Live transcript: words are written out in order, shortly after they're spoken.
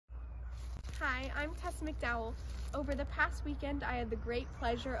Hi, I'm Tessa McDowell. Over the past weekend, I had the great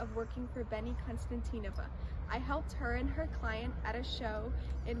pleasure of working for Beny Konstantinova. I helped her and her client at a show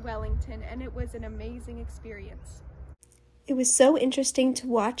in Wellington, and it was an amazing experience. It was so interesting to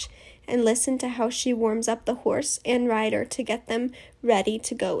watch and listen to how she warms up the horse and rider to get them ready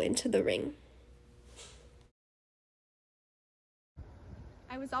to go into the ring.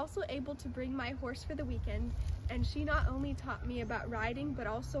 I was also able to bring my horse for the weekend, and she not only taught me about riding, but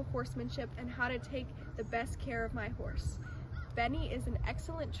also horsemanship and how to take the best care of my horse. Beny is an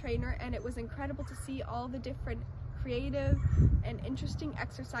excellent trainer, and it was incredible to see all the different creative and interesting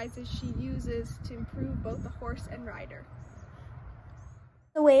exercises she uses to improve both the horse and rider.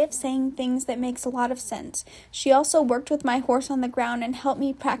 A way of saying things that makes a lot of sense. She also worked with my horse on the ground and helped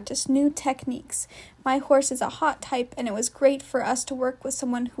me practice new techniques. My horse is a hot type, and it was great for us to work with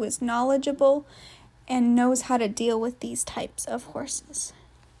someone who is knowledgeable and knows how to deal with these types of horses.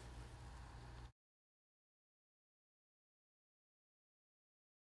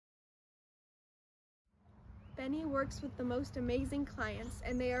 Beny works with the most amazing clients,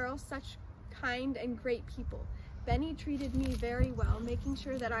 and they are all such kind and great people. Beny treated me very well, making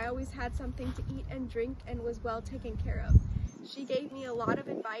sure that I always had something to eat and drink and was well taken care of. She gave me a lot of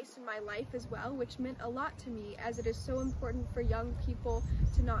advice in my life as well, which meant a lot to me, as it is so important for young people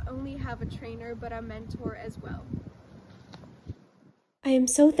to not only have a trainer but a mentor as well. I am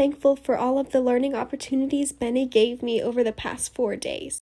so thankful for all of the learning opportunities Beny gave me over the past 4 days.